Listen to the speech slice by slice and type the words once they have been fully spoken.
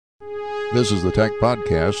This is the Tech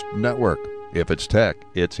Podcast Network. If it's tech,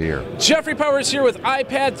 it's here. Jeffrey Powers here with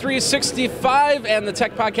iPad 365 and the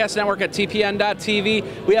Tech Podcast Network at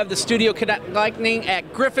TPN.TV. We have the Studio Connect Lightning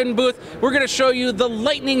at Griffin booth. We're going to show you the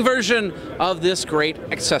Lightning version of this great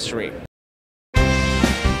accessory.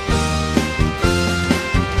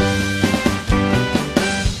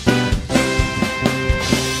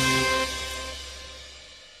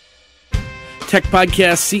 Tech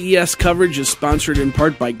Podcast CES coverage is sponsored in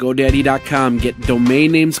part by GoDaddy.com. Get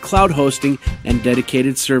domain names, cloud hosting, and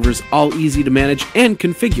dedicated servers, all easy to manage and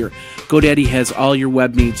configure. GoDaddy has all your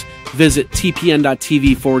web needs. Visit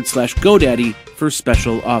TPN.TV/GoDaddy for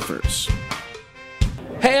special offers.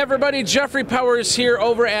 Hey everybody, Jeffrey Powers here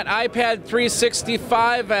over at iPad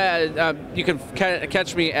 365. You can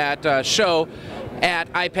catch me at show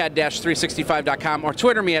at iPad-365.com or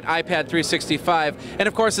Twitter me at iPad365, and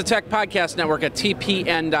of course the Tech Podcast Network at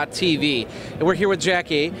TPN.TV. And we're here with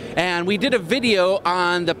Jackie, and we did a video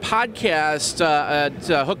on the podcast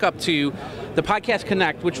to hook up to the Podcast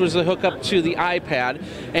Connect, which was a hookup to the iPad,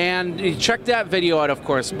 and you check that video out, of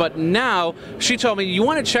course. But now she told me, you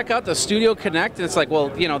want to check out the Studio Connect? And it's like,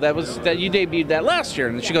 well, you know, that you debuted that last year.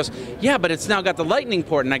 And she goes, yeah, but it's now got the Lightning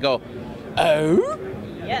port. And I go, oh,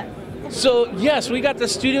 yes. So yes, we got the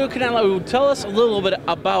Studio Connect. Tell us a little bit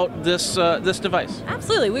about this this device.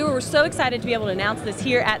 Absolutely, we were so excited to be able to announce this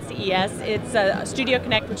here at CES. It's a Studio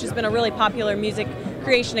Connect, which has been a really popular music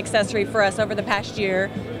creation accessory for us over the past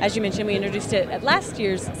year. As you mentioned, we introduced it at last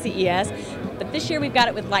year's CES, but this year we've got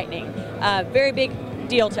it with Lightning. Very big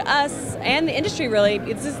deal to us and the industry, really.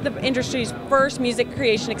 This is the industry's first music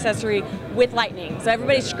creation accessory with Lightning. So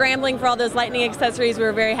everybody's scrambling for all those Lightning accessories. We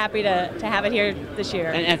were very happy to have it here this year.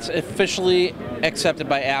 And it's officially accepted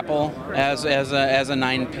by Apple as a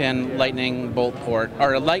 9-pin Lightning bolt port,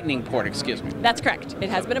 or a Lightning port, excuse me. That's correct. It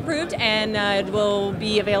has been approved, and it will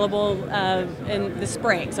be available in the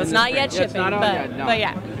spring. So it's not yet shipping, but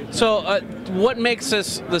yeah. So what makes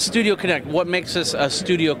this the Studio Connect? What makes this a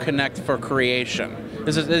Studio Connect for creation?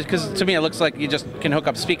 Because to me it looks like you just can hook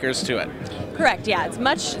up speakers to it. Correct. Yeah, it's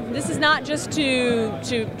much. This is not just to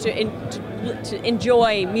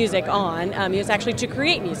enjoy music on. It's actually to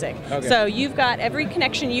create music. Okay. So you've got every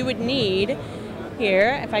connection you would need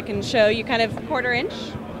here. If I can show you, kind of a 1/4 inch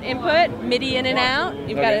input, MIDI in and out.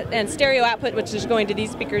 You've got and stereo output, which is going to these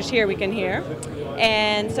speakers here. We can hear,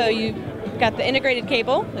 and so you've got the integrated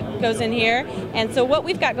cable that goes in here. And so what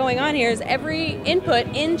we've got going on here is every input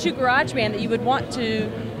into GarageBand that you would want,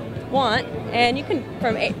 and you can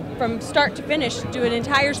from start to finish do an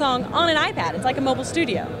entire song on an iPad. It's like a mobile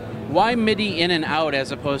studio. Why MIDI in and out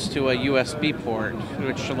as opposed to a USB port,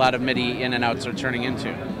 which a lot of MIDI in and outs are turning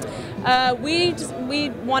into? We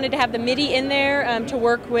wanted to have the MIDI in there to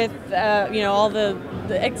work with all the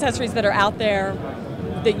accessories that are out there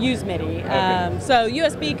that use MIDI. Okay. So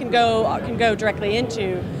USB can go directly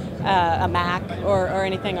into a Mac or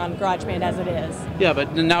anything on GarageBand as it is. Yeah,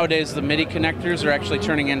 but nowadays the MIDI connectors are actually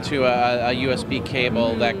turning into a USB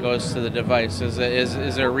cable that goes to the device. Is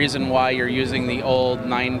there a reason why you're using the old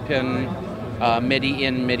 9-pin MIDI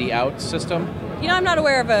in, MIDI out system? You know, I'm not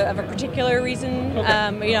aware of a particular reason.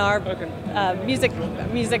 Okay. Our music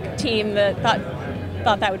team that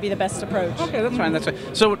thought that would be the best approach. Okay, that's fine. That's fine.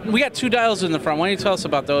 So we got 2 dials in the front. Why don't you tell us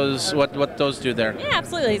about those? What those do there? Yeah,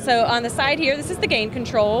 absolutely. So on the side here, this is the gain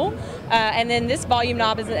control, and then this volume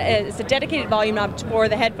knob is a dedicated volume knob for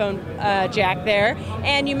the headphone jack there.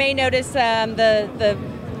 And you may notice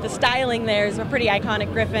the styling there is a pretty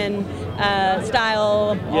iconic Griffin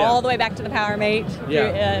style, all the way back to the PowerMate.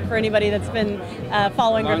 Yeah. For anybody that's been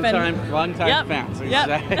following Griffin. Long time fans. Yep.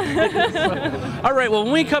 All right. Well,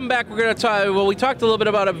 when we come back, we're going to talk. Well, we talked a little bit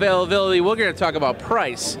about availability. We're going to talk about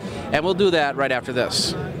price, and we'll do that right after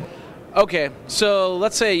this. Okay, so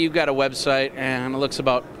let's say you've got a website and it looks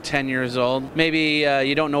about 10 years old. Maybe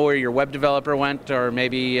you don't know where your web developer went, or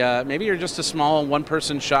maybe you're just a small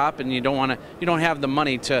one-person shop and you don't have the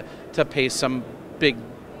money to pay some big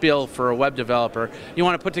bill for a web developer. You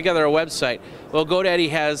want to put together a website. Well, GoDaddy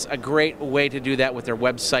has a great way to do that with their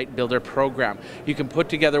website builder program. You can put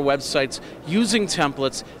together websites using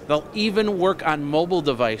templates. They'll even work on mobile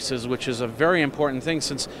devices, which is a very important thing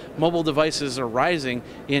since mobile devices are rising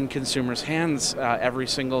in consumers' hands every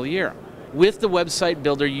single year. With the website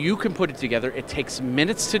builder, you can put it together. It takes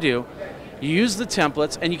minutes to do. You use the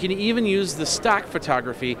templates, and you can even use the stock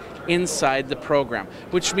photography inside the program,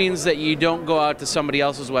 which means that you don't go out to somebody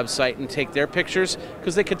else's website and take their pictures,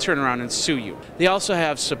 because they could turn around and sue you. They also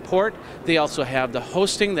have support. They also have the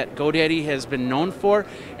hosting that GoDaddy has been known for,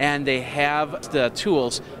 and they have the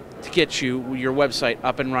tools to get you your website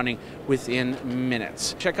up and running within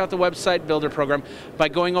minutes. Check out the website builder program by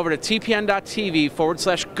going over to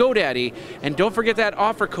TPN.TV/GoDaddy, and don't forget that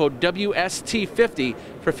offer code WST50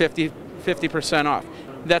 for 50% off.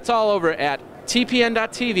 That's all over at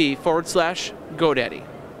TPN.TV/GoDaddy.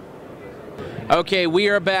 Okay, we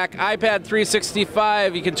are back. iPad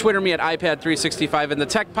 365. You can Twitter me at iPad365 and the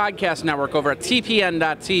Tech Podcast Network over at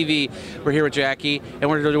TPN.TV. We're here with Jackie, and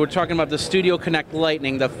we're talking about the Studio Connect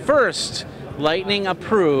Lightning, the first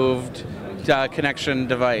Lightning-approved connection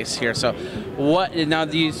device here. So, what? Now,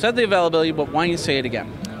 you said the availability, but why don't you say it again?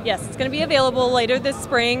 Yes, it's going to be available later this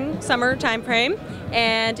spring, summer timeframe,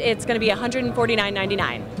 and it's going to be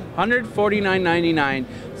 $149.99. $149.99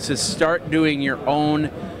 to start doing your own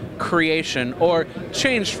creation, or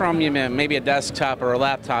change from maybe a desktop or a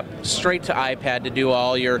laptop straight to iPad to do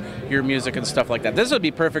all your music and stuff like that. This would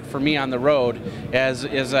be perfect for me on the road as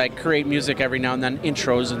I create music every now and then,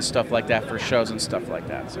 intros and stuff like that for shows and stuff like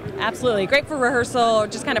that. So. Absolutely. Great for rehearsal or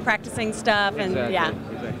just kind of practicing stuff. And exactly. Yeah.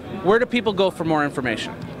 Exactly. Where do people go for more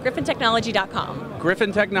information? GriffinTechnology.com.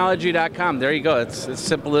 GriffinTechnology.com. There you go. It's as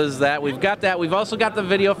simple as that. We've got that. We've also got the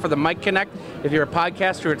video for the Mic Connect. If you're a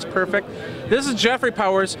podcaster, it's perfect. This is Jeffrey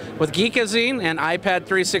Powers with Geekazine and iPad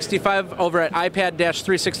 365 over at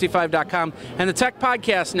iPad-365.com and the Tech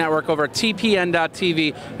Podcast Network over at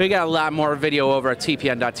TPN.TV. We got a lot more video over at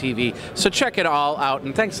TPN.TV. So check it all out.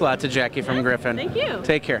 And thanks a lot to Jackie from Griffin. Thank you.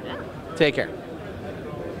 Take care. Yeah. Take care.